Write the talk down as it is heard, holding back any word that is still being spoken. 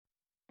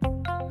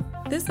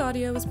This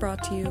audio is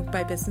brought to you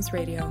by Business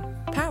Radio,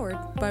 powered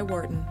by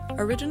Wharton,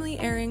 originally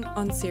airing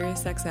on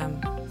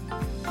SiriusXM.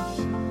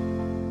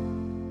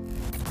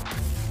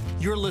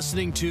 You're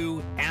listening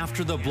to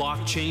After the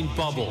Blockchain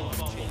Bubble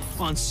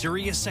on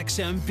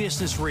SiriusXM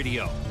Business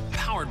Radio,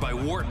 powered by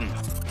Wharton.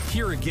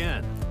 Here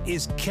again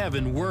is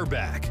Kevin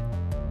Werbach.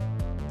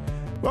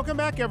 Welcome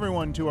back,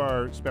 everyone, to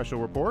our special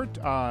report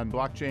on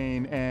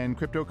blockchain and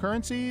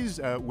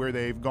cryptocurrencies, where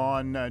they've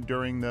gone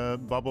during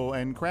the bubble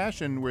and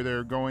crash and where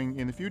they're going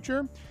in the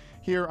future.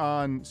 Here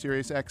on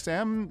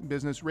SiriusXM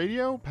Business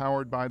Radio,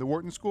 powered by the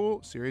Wharton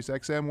School,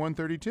 SiriusXM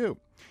 132.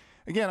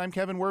 Again, I'm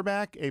Kevin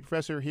Werbach, a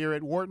professor here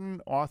at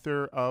Wharton,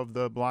 author of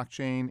The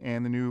Blockchain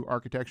and the New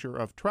Architecture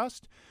of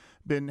Trust.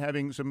 Been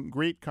having some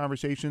great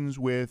conversations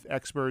with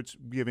experts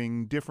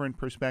giving different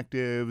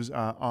perspectives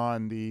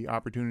on the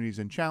opportunities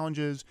and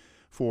challenges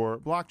for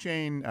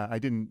blockchain. I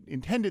didn't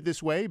intend it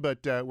this way,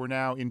 but we're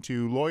now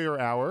into lawyer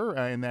hour,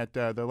 in that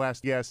the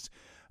last guests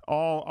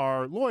all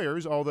are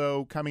lawyers,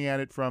 although coming at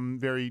it from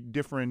very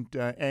different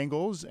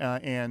angles.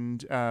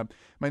 And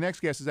my next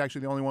guest is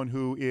actually the only one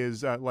who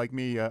is, like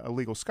me, a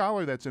legal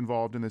scholar that's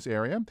involved in this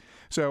area.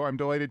 So I'm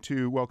delighted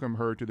to welcome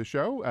her to the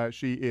show.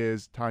 She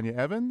is Tonya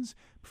Evans,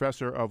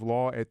 professor of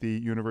law at the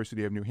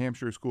University of New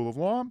Hampshire School of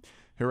Law.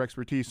 Her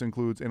expertise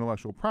includes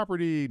intellectual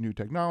property, new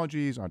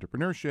technologies,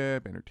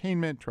 entrepreneurship,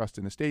 entertainment, trust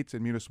in estates,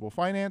 and municipal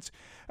finance.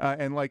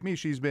 And like me,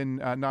 she's been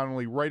not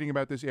only writing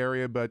about this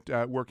area, but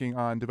working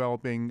on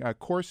developing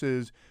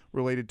courses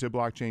related to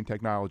blockchain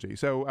technology.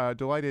 So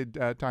delighted,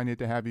 Tonya,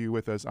 to have you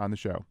with us on the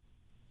show.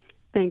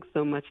 Thanks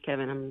so much,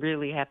 Kevin. I'm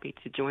really happy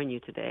to join you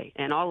today,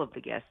 and all of the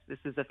guests. This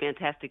is a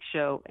fantastic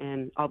show,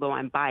 and although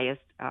I'm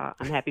biased,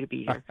 I'm happy to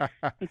be here.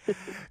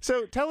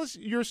 So tell us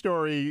your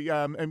story.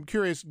 I'm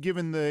curious,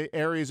 given the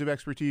areas of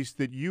expertise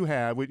that you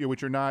have,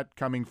 which are not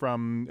coming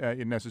from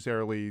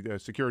necessarily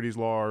securities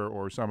law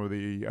or some of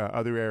the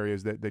other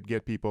areas that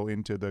get people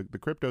into the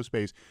crypto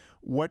space,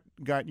 what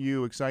got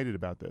you excited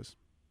about this?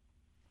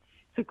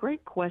 It's a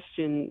great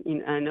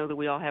question. I know that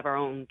we all have our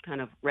own kind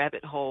of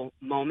rabbit hole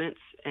moments,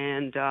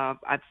 and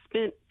I've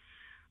spent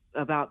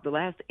about the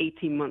last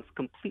 18 months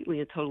completely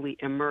and totally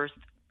immersed,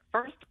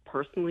 first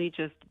personally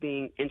just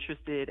being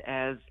interested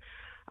as,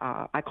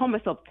 I call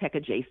myself tech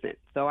adjacent.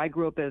 So I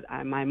grew up as,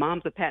 my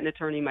mom's a patent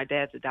attorney, my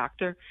dad's a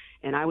doctor,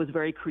 and I was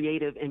very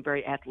creative and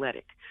very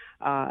athletic.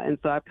 And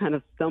so I've kind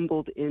of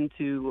stumbled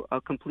into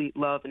a complete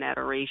love and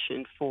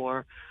adoration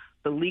for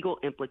the legal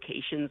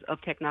implications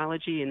of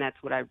technology, and that's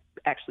what I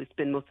actually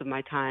spend most of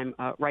my time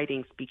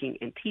writing, speaking,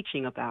 and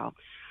teaching about.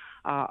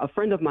 A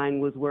friend of mine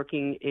was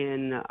working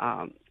in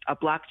a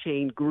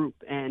blockchain group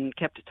and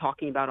kept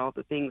talking about all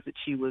the things that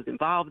she was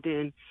involved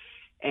in,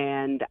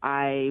 and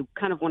I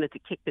kind of wanted to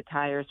kick the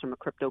tires from a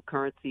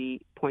cryptocurrency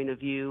point of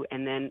view,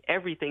 and then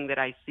everything that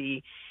I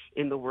see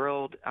in the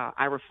world,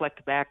 I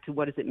reflect back to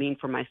what does it mean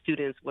for my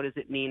students, what does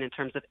it mean in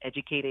terms of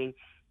educating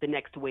the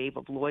next wave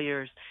of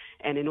lawyers.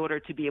 And in order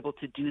to be able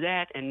to do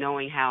that, and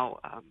knowing how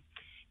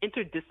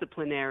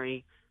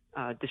interdisciplinary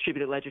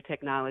distributed ledger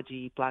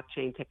technology,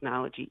 blockchain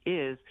technology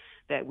is,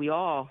 that we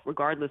all,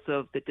 regardless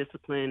of the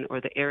discipline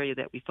or the area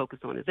that we focus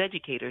on as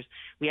educators,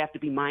 we have to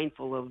be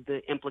mindful of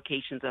the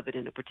implications of it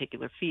in a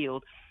particular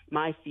field.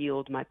 My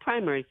field, my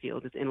primary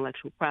field, is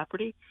intellectual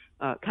property,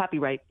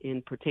 copyright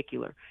in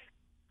particular.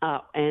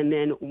 And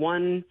then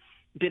one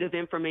bit of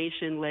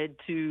information led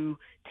to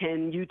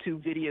 10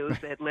 YouTube videos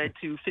that led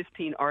to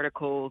 15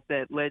 articles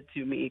that led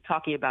to me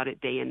talking about it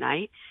day and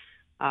night.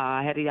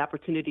 I had the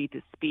opportunity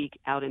to speak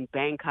out in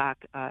Bangkok,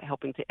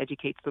 helping to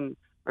educate some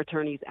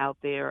attorneys out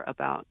there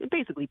about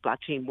basically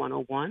blockchain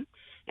 101.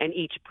 And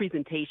each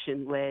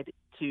presentation led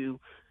to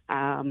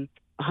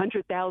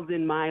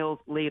 100,000 miles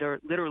later,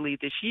 literally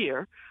this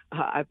year,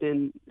 I've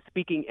been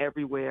speaking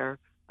everywhere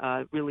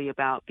really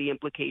about the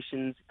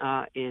implications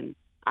in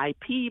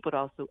IP, but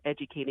also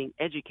educating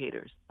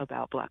educators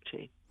about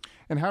blockchain.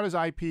 And how does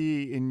IP,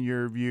 in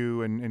your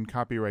view, and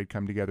copyright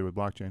come together with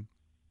blockchain?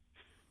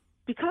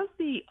 Because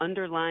the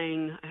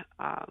underlying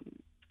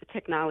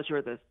technology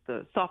or the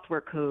software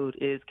code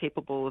is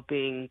capable of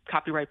being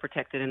copyright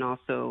protected and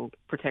also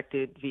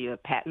protected via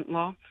patent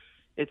law,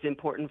 it's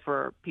important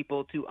for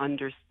people to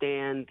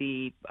understand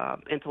the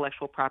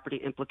intellectual property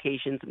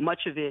implications.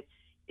 Much of it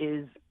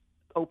is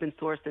open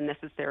source, and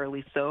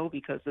necessarily so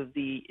because of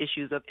the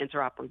issues of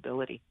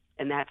interoperability.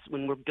 And that's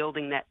when we're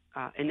building that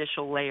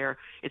initial layer,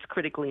 it's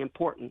critically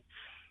important.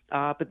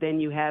 But then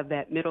you have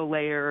that middle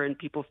layer, and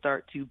people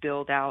start to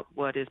build out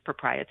what is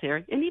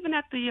proprietary. And even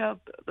at the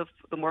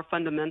more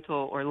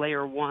fundamental or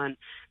layer one,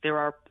 there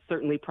are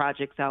certainly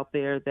projects out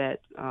there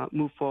that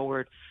move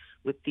forward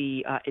with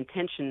the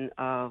intention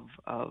of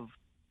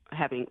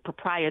having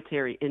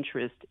proprietary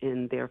interest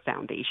in their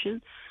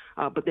foundation.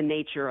 But the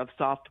nature of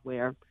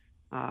software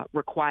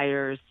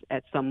requires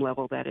at some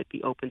level that it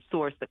be open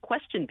source. The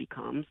question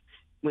becomes,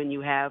 when you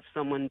have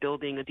someone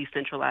building a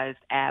decentralized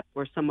app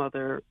or some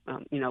other,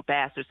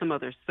 BaaS or some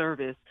other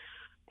service,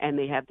 and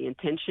they have the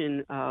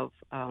intention of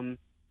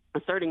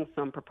asserting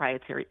some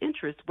proprietary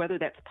interest, whether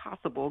that's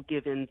possible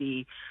given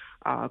the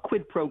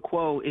quid pro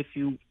quo, if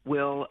you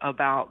will,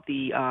 about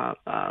the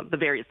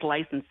various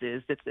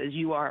licenses that says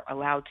you are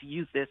allowed to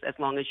use this as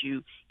long as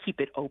you keep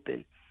it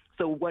open.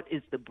 So what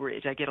is the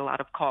bridge? I get a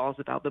lot of calls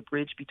about the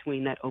bridge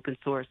between that open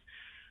source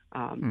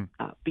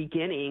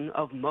beginning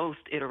of most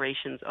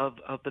iterations of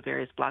the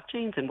various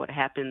blockchains and what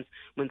happens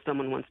when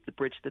someone wants to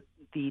bridge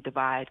the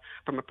divide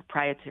from a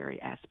proprietary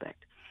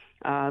aspect.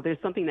 There's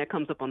something that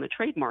comes up on the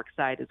trademark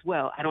side as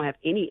well. I don't have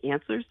any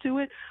answers to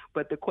it,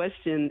 but the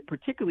question,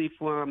 particularly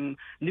from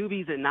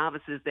newbies and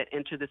novices that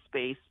enter the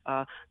space,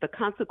 the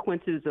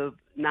consequences of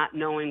not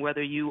knowing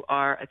whether you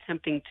are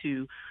attempting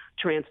to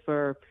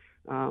transfer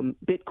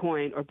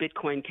Bitcoin or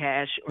Bitcoin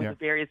Cash or the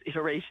various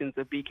iterations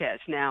of Bcash.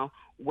 Now,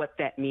 what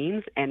that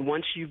means, and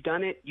once you've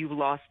done it, you've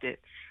lost it.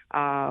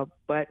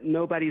 But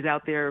nobody's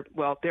out there.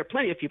 Well, there are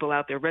plenty of people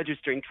out there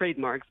registering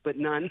trademarks, but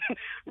none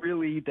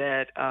really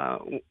that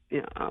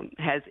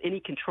has any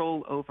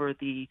control over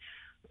the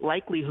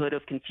likelihood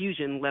of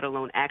confusion, let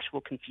alone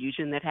actual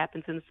confusion that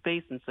happens in the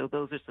space. And so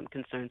those are some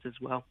concerns as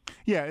well.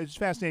 Yeah, it's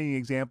fascinating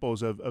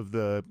examples of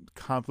the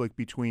conflict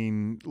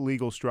between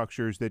legal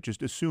structures that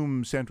just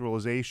assume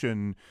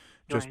centralization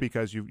just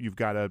because you've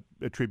got to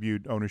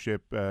attribute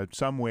ownership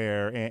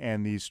somewhere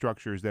and these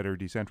structures that are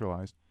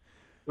decentralized.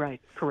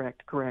 Right,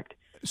 correct.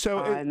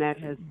 So, and that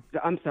has.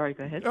 I'm sorry.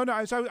 Go ahead. Oh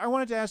no. So I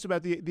wanted to ask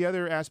about the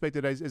other aspect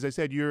that, as I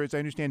said, you're, as I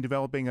understand,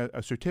 developing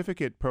a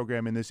certificate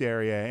program in this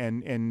area,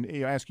 and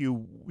ask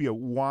you,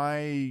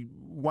 why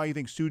you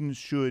think students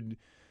should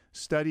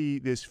study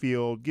this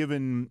field,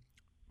 given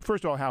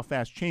first of all how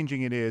fast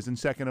changing it is, and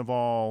second of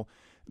all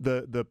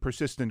the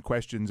persistent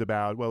questions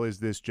about, well, is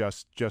this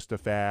just a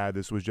fad?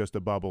 This was just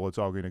a bubble. It's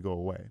all going to go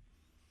away.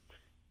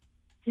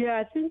 Yeah,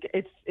 I think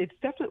it's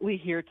definitely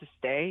here to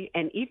stay.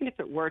 And even if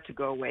it were to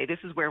go away, this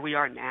is where we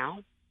are now.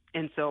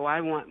 And so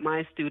I want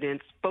my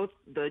students, both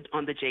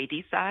on the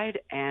JD side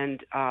and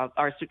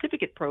our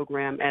certificate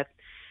program at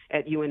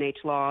UNH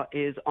Law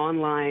is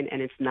online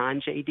and it's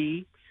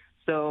non-JD.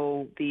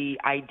 So the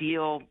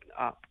ideal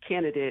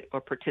candidate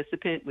or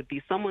participant would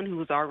be someone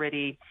who is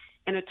already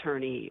an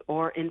attorney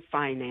or in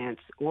finance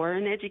or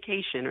in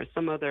education or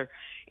some other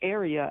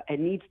area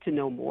and needs to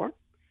know more.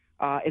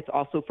 It's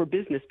also for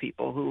business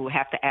people who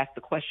have to ask the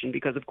question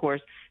because, of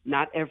course,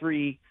 not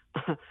every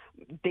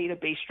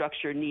database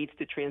structure needs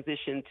to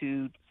transition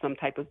to some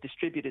type of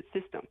distributed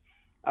system.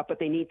 But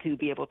they need to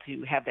be able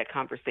to have that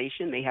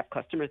conversation. They have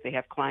customers, they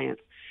have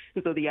clients.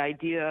 And so the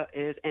idea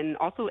is, and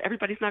also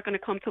everybody's not going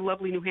to come to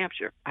lovely New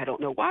Hampshire. I don't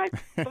know why,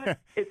 but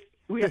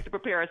we have to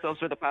prepare ourselves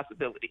for the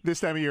possibility. This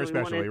time of year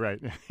especially, right?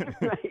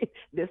 Right,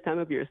 this time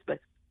of year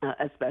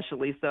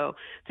especially. So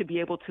to be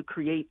able to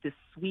create this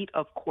suite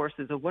of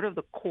courses of what are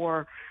the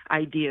core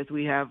ideas.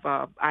 We have,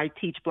 I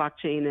teach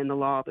blockchain and the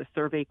law, the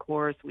survey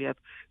course. We have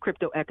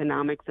crypto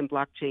economics and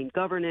blockchain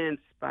governance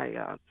by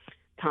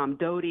Tom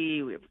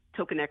Doty. We have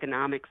token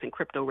economics and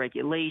crypto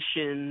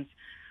regulations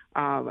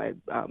by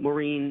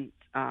Maureen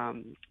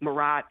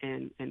Marat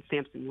and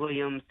Samson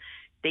Williams.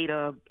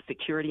 Data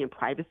security and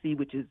privacy,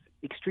 which is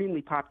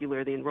extremely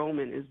popular. The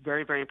enrollment is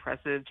very, very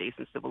impressive.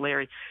 Jason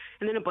Civillari,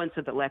 and then a bunch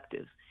of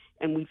electives.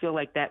 And we feel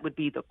like that would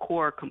be the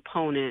core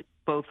component,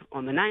 both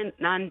on the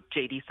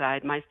non-JD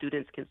side. My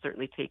students can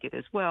certainly take it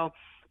as well.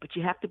 But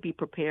you have to be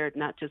prepared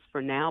not just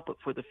for now, but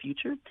for the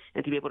future,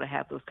 and to be able to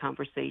have those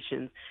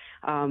conversations.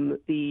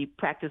 The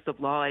practice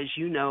of law, as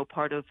you know,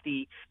 part of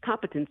the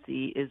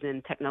competency is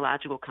in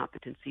technological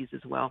competencies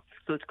as well.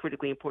 So it's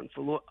critically important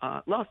for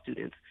law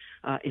students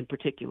in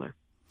particular.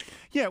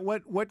 Yeah,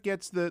 what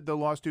gets the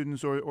law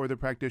students or the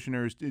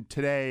practitioners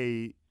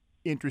today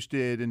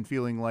interested in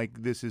feeling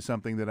like this is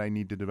something that I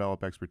need to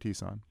develop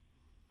expertise on?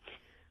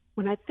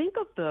 When I think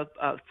of the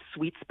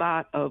sweet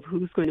spot of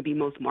who's going to be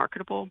most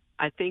marketable,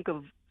 I think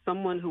of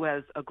someone who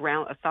has a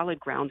solid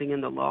grounding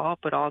in the law,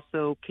 but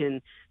also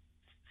can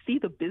see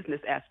the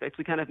business aspects.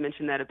 We kind of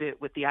mentioned that a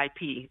bit with the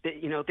IP.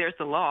 That, there's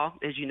the law,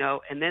 as you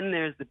know, and then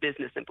there's the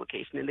business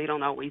implication, and they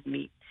don't always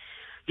meet.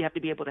 You have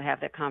to be able to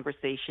have that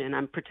conversation.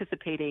 I'm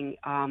participating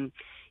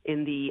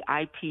in the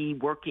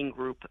IP working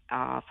group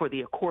for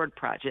the Accord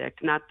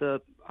project, not the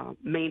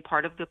main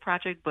part of the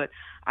project, but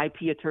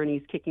IP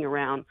attorneys kicking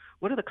around,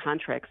 what are the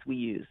contracts we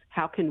use?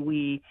 How can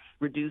we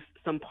reduce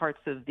some parts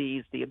of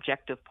the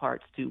objective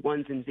parts to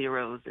ones and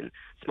zeros and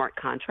smart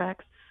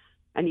contracts?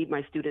 I need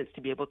my students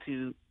to be able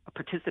to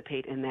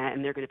participate in that,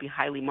 and they're going to be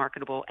highly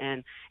marketable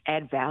and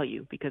add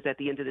value because at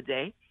the end of the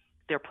day,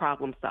 they're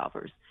problem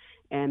solvers.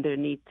 And they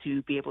need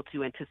to be able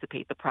to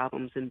anticipate the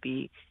problems and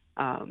be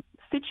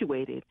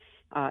situated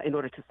in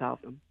order to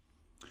solve them.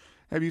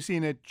 Have you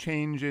seen a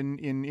change in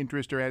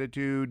interest or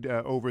attitude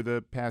over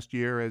the past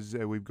year as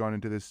we've gone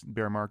into this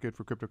bear market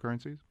for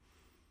cryptocurrencies?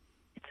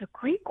 It's a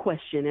great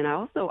question. And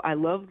I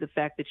love the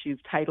fact that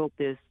you've titled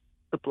this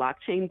the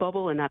blockchain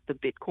bubble and not the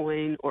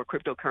Bitcoin or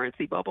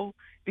cryptocurrency bubble,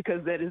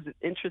 because that is an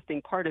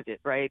interesting part of it,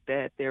 right?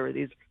 That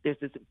there's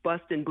this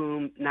bust and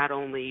boom, not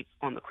only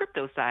on the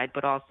crypto side,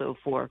 but also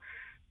for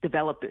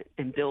development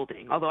and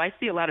building. Although I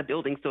see a lot of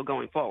building still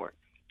going forward.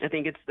 I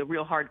think it's the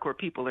real hardcore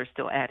people are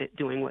still at it,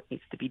 doing what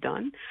needs to be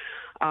done.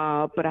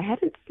 But I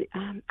haven't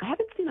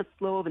seen a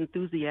flow of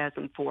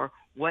enthusiasm for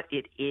what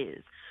it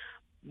is.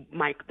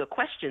 Mike, the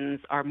questions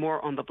are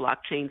more on the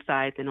blockchain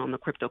side than on the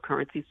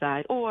cryptocurrency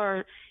side,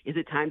 or is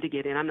it time to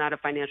get in? I'm not a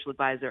financial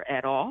advisor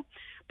at all,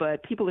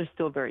 but people are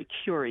still very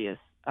curious,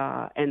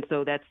 and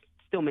so that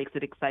still makes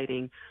it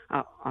exciting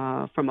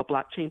from a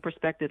blockchain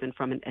perspective and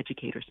from an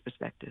educator's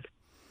perspective.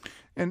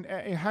 And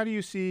how do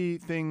you see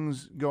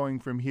things going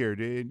from here?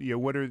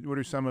 What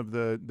are some of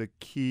the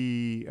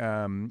key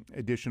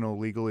additional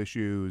legal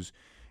issues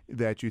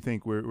that you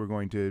think we're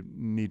going to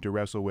need to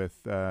wrestle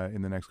with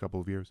in the next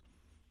couple of years?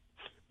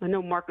 I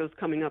know Marco's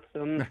coming up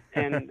soon,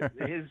 and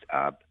his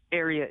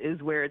area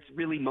is where it's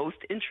really most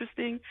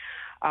interesting.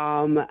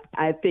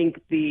 I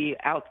think the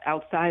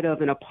outside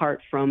of and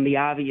apart from the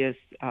obvious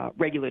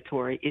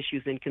regulatory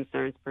issues and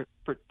concerns,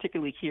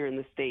 particularly here in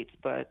the States,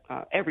 but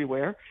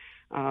everywhere,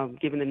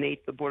 given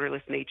the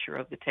borderless nature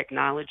of the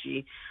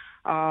technology,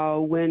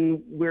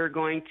 when we're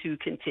going to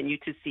continue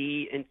to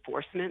see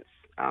enforcements.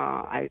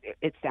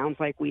 It sounds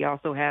like we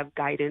also have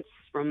guidance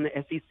from the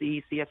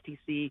SEC,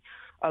 CFTC,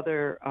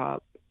 other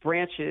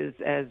branches,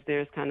 as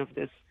there's kind of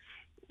this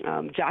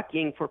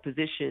jockeying for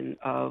position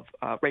of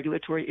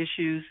regulatory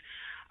issues.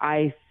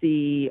 I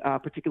see,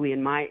 particularly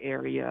in my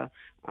area,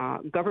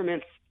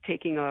 governments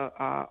taking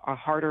a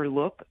harder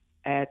look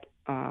at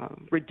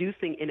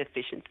reducing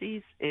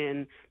inefficiencies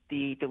in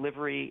the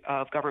delivery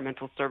of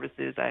governmental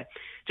services. I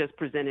just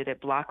presented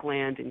at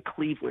Blockland in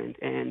Cleveland,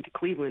 and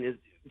Cleveland is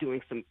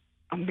doing some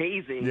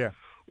amazing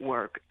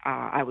work.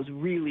 I was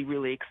really,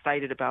 really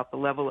excited about the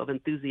level of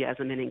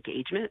enthusiasm and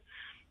engagement.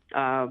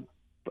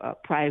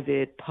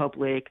 Private,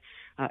 public,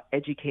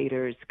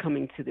 educators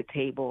coming to the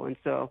table. And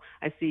so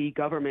I see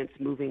governments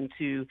moving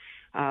to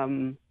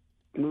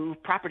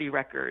move property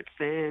records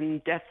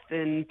and death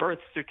and birth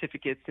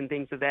certificates and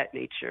things of that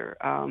nature.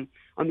 On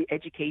the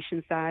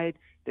education side,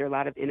 there are a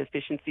lot of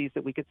inefficiencies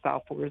that we could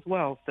solve for as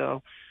well.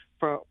 So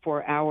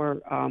for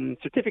our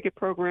certificate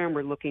program,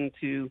 we're looking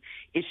to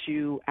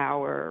issue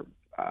our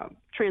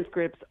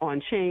transcripts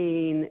on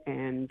chain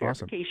and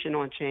verification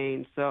on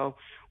chain. So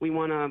we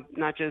want to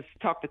not just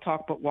talk the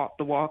talk, but walk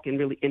the walk and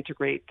really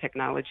integrate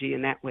technology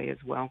in that way as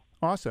well.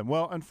 Awesome.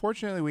 Well,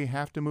 unfortunately, we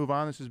have to move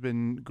on. This has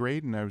been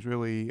great, and I was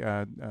really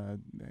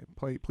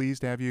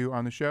pleased to have you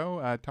on the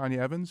show. Tonya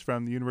Evans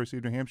from the University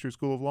of New Hampshire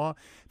School of Law.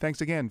 Thanks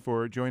again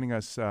for joining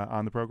us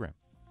on the program.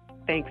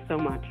 Thanks so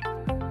much.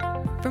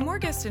 For more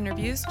guest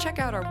interviews, check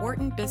out our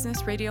Wharton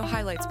Business Radio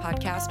Highlights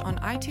podcast on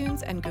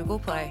iTunes and Google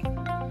Play.